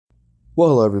Well,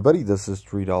 hello everybody, this is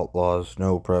Street Outlaws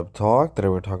No Prep Talk. Today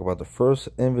we're talking about the first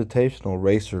Invitational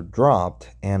racer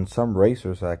dropped and some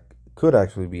racers that could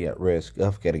actually be at risk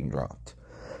of getting dropped.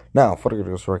 Now, before I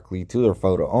go directly to their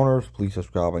photo owners, please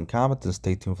subscribe and comment and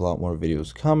stay tuned for a lot more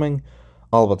videos coming.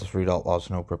 All about the Street Outlaws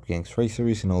No Prep Gangs Race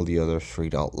Series and all the other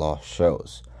Street Outlaw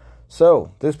shows.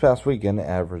 So, this past weekend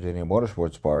at Virginia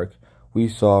Motorsports Park, we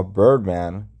saw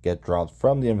Birdman get dropped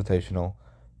from the Invitational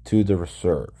to the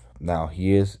reserve. Now,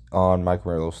 he is on Mike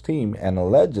Murillo's team, and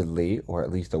allegedly, or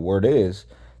at least the word is,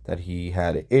 that he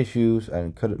had issues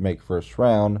and couldn't make first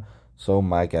round, so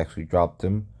Mike actually dropped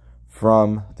him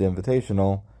from the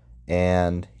Invitational,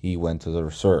 and he went to the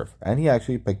reserve. And he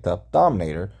actually picked up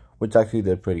Dominator, which actually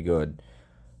did pretty good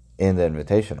in the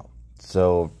Invitational.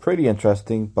 So, pretty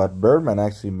interesting, but Birdman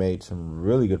actually made some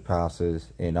really good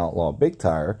passes in Outlaw Big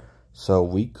Tire, so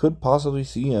we could possibly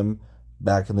see him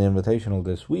back in the Invitational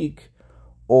this week.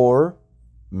 Or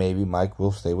maybe Mike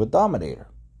will stay with Dominator.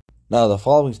 Now, the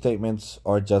following statements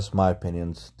are just my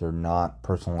opinions. They're not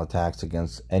personal attacks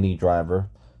against any driver.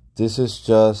 This is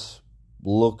just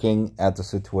looking at the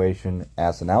situation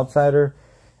as an outsider.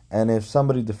 And if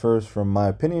somebody differs from my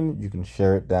opinion, you can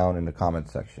share it down in the comment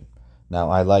section. Now,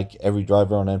 I like every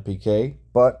driver on NPK,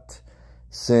 but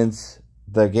since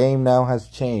the game now has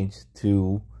changed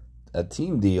to a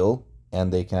team deal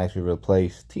and they can actually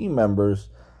replace team members,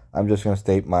 I'm just going to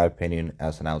state my opinion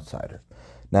as an outsider.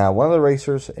 Now, one of the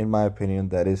racers, in my opinion,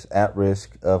 that is at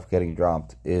risk of getting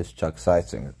dropped is Chuck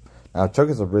Seisinger. Now, Chuck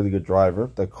is a really good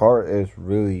driver. The car is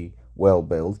really well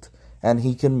built, and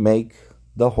he can make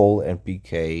the whole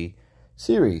NPK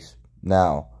series.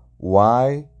 Now,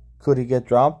 why could he get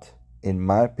dropped? In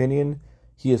my opinion,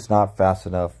 he is not fast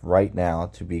enough right now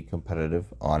to be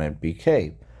competitive on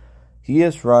NPK. He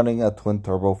is running a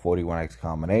twin-turbo 41X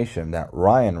combination that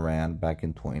Ryan ran back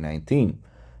in 2019.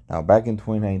 Now, back in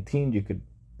 2019, you could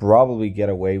probably get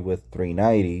away with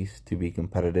 390s to be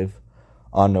competitive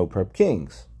on No Prep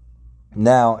Kings.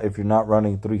 Now, if you're not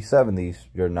running 370s,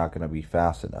 you're not going to be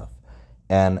fast enough.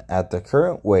 And at the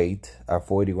current weight a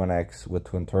 41X with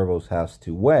twin turbos has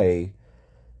to weigh,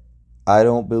 I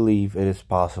don't believe it is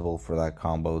possible for that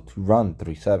combo to run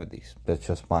 370s. That's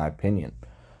just my opinion.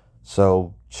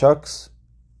 So, Chuck's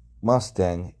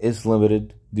Mustang is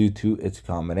limited due to its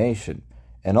combination.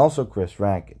 And also Chris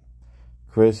Rankin.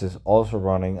 Chris is also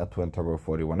running a twin-turbo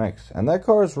 41X. And that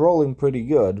car is rolling pretty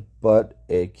good, but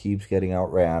it keeps getting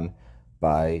outran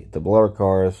by the blower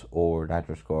cars or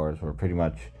nitrous cars or pretty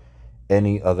much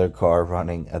any other car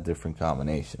running a different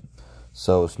combination.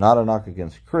 So, it's not a knock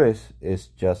against Chris, it's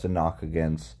just a knock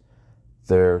against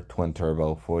their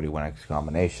twin-turbo 41X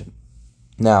combination.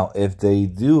 Now, if they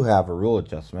do have a rule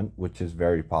adjustment, which is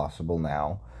very possible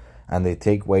now, and they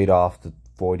take weight off the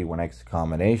 41X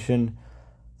combination,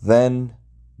 then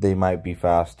they might be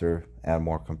faster and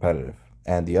more competitive.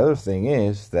 And the other thing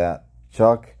is that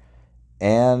Chuck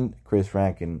and Chris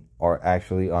Rankin are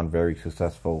actually on very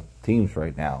successful teams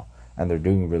right now, and they're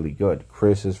doing really good.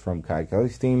 Chris is from Kai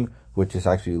Kelly's team, which is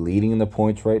actually leading in the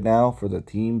points right now for the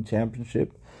team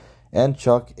championship. And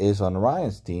Chuck is on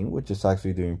Ryan's team, which is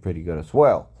actually doing pretty good as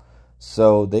well.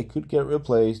 So they could get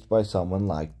replaced by someone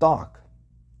like Doc.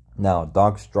 Now,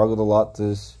 Doc struggled a lot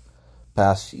this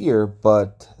past year,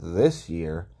 but this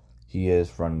year he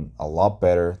is running a lot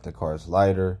better. The car is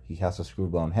lighter. He has a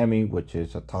screw-blown Hemi, which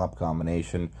is a top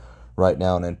combination right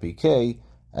now in NPK.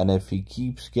 And if he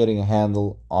keeps getting a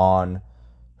handle on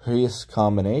his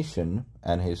combination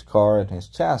and his car and his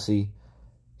chassis,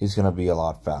 he's going to be a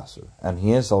lot faster. And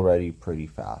he is already pretty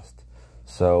fast.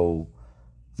 So,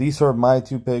 these are my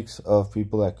two picks of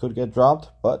people that could get dropped.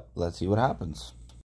 But, let's see what happens.